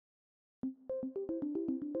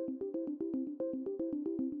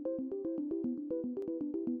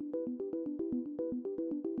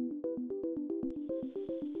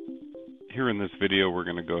Here in this video, we're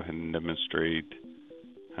going to go ahead and demonstrate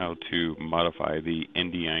how to modify the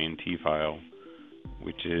NDINT file,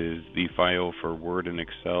 which is the file for Word and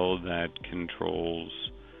Excel that controls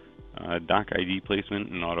doc ID placement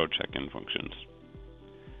and auto check-in functions.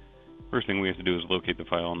 First thing we have to do is locate the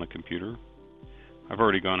file on the computer. I've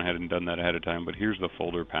already gone ahead and done that ahead of time, but here's the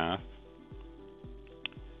folder path.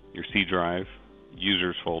 Your C drive,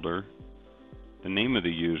 users folder, the name of the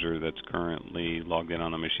user that's currently logged in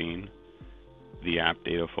on the machine, the app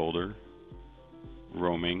data folder,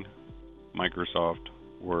 roaming, Microsoft,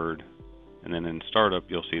 Word, and then in startup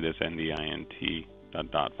you'll see this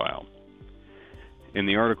ndint.dot file. In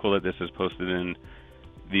the article that this is posted in,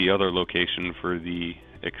 the other location for the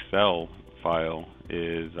Excel file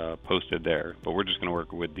is posted there, but we're just going to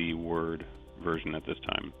work with the Word version at this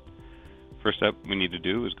time. First step we need to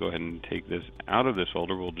do is go ahead and take this out of this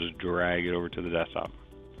folder. We'll just drag it over to the desktop,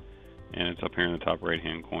 and it's up here in the top right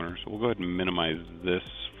hand corner. So we'll go ahead and minimize this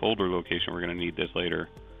folder location. We're going to need this later.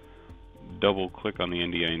 Double click on the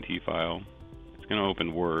NDINT file. It's going to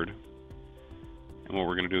open Word, and what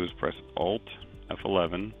we're going to do is press Alt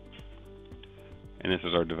F11, and this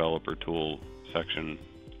is our developer tool section.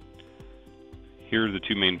 Here are the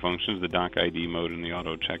two main functions, the doc ID mode and the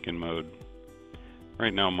auto check-in mode.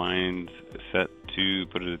 Right now mine's set to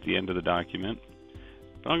put it at the end of the document,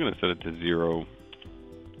 but I'm going to set it to 0,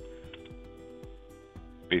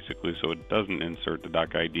 basically so it doesn't insert the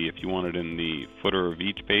doc ID. If you want it in the footer of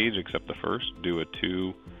each page except the first, do a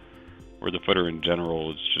 2, or the footer in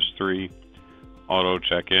general is just 3. Auto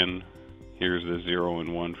check-in, here's the 0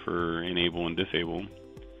 and 1 for enable and disable.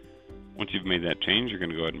 Once you've made that change, you're going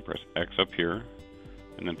to go ahead and press X up here,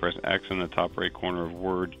 and then press X in the top right corner of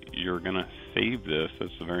Word. You're going to save this.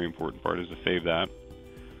 That's the very important part, is to save that.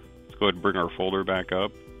 Let's go ahead and bring our folder back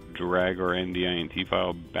up, drag our NDINT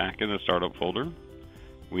file back in the startup folder.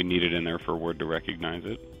 We need it in there for Word to recognize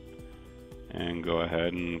it. And go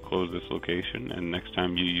ahead and close this location, and next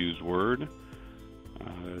time you use Word,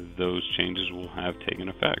 those changes will have taken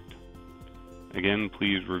effect. Again,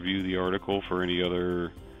 please review the article for any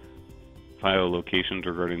other file locations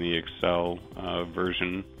regarding the Excel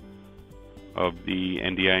version of the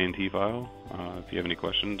NDINT file. If you have any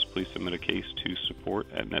questions, please submit a case to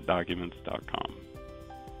support@netdocuments.com.